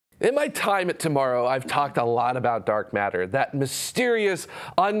In my time at TMRO, I've talked a lot about dark matter, that mysterious,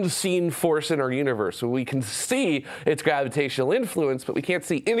 unseen force in our universe where we can see its gravitational influence, but we can't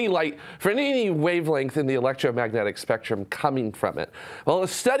see any light from any wavelength in the electromagnetic spectrum coming from it. Well, a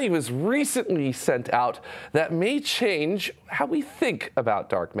study was recently sent out that may change how we think about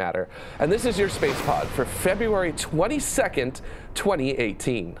dark matter. And this is your SpacePod for February 22nd,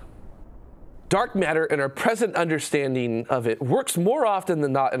 2018. Dark matter and our present understanding of it works more often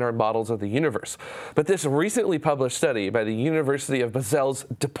than not in our models of the universe. But this recently published study by the University of Basel's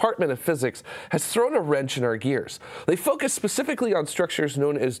Department of Physics has thrown a wrench in our gears. They focus specifically on structures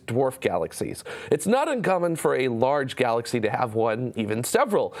known as dwarf galaxies. It's not uncommon for a large galaxy to have one, even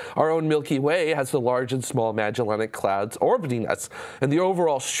several. Our own Milky Way has the Large and Small Magellanic Clouds orbiting us, and the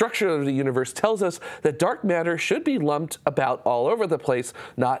overall structure of the universe tells us that dark matter should be lumped about all over the place,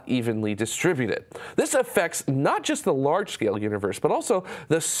 not evenly distributed. This affects not just the large-scale universe, but also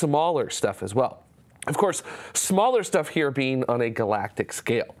the smaller stuff as well. Of course, smaller stuff here being on a galactic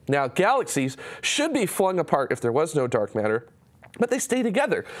scale. Now, galaxies should be flung apart if there was no dark matter, but they stay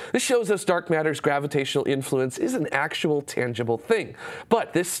together. This shows us dark matter's gravitational influence is an actual tangible thing.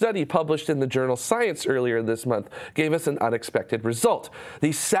 But this study published in the journal Science earlier this month gave us an unexpected result.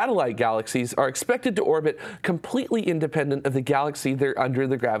 These satellite galaxies are expected to orbit completely independent of the galaxy they're under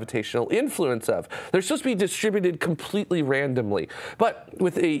the gravitational influence of. They're supposed to be distributed completely randomly. But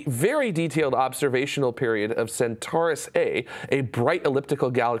with a very detailed observational period of Centaurus A, a bright elliptical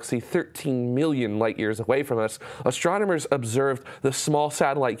galaxy 13 million light years away from us, astronomers observed the small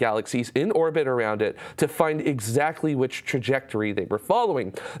satellite galaxies in orbit around it to find exactly which trajectory they were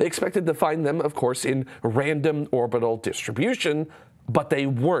following. They expected to find them, of course, in random orbital distribution, but they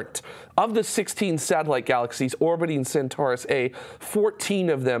weren't. Of the 16 satellite galaxies orbiting Centaurus A,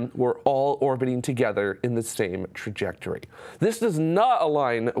 14 of them were all orbiting together in the same trajectory. This does not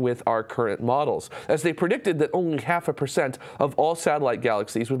align with our current models, as they predicted that only 0.5% of all satellite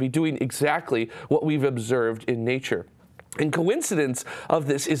galaxies would be doing exactly what we've observed in nature. And coincidence of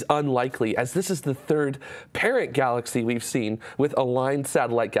this is unlikely, as this is the third parent galaxy we've seen with aligned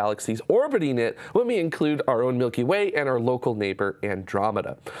satellite galaxies orbiting it when we include our own Milky Way and our local neighbor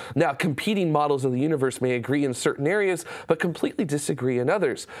Andromeda. Now, competing models of the universe may agree in certain areas, but completely disagree in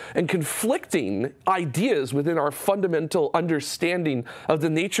others. And conflicting ideas within our fundamental understanding of the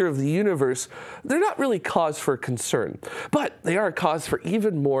nature of the universe, they're not really cause for concern, but they are a cause for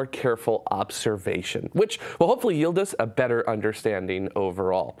even more careful observation, which will hopefully yield us a better understanding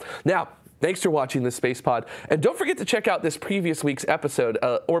overall. Now, thanks for watching this SpacePod, and don't forget to check out this previous week's episode,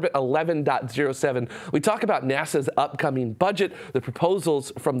 Orbit 11.07. We talk about NASA's upcoming budget, the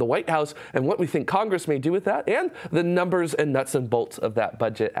proposals from the White House, and what we think Congress may do with that, and the numbers and nuts and bolts of that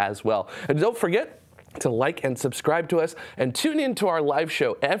budget as well. And don't forget to like and subscribe to us, and tune in to our live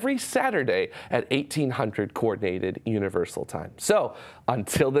show every Saturday at 1800 Coordinated Universal Time. So,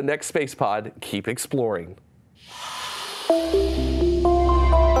 until the next SpacePod, keep exploring.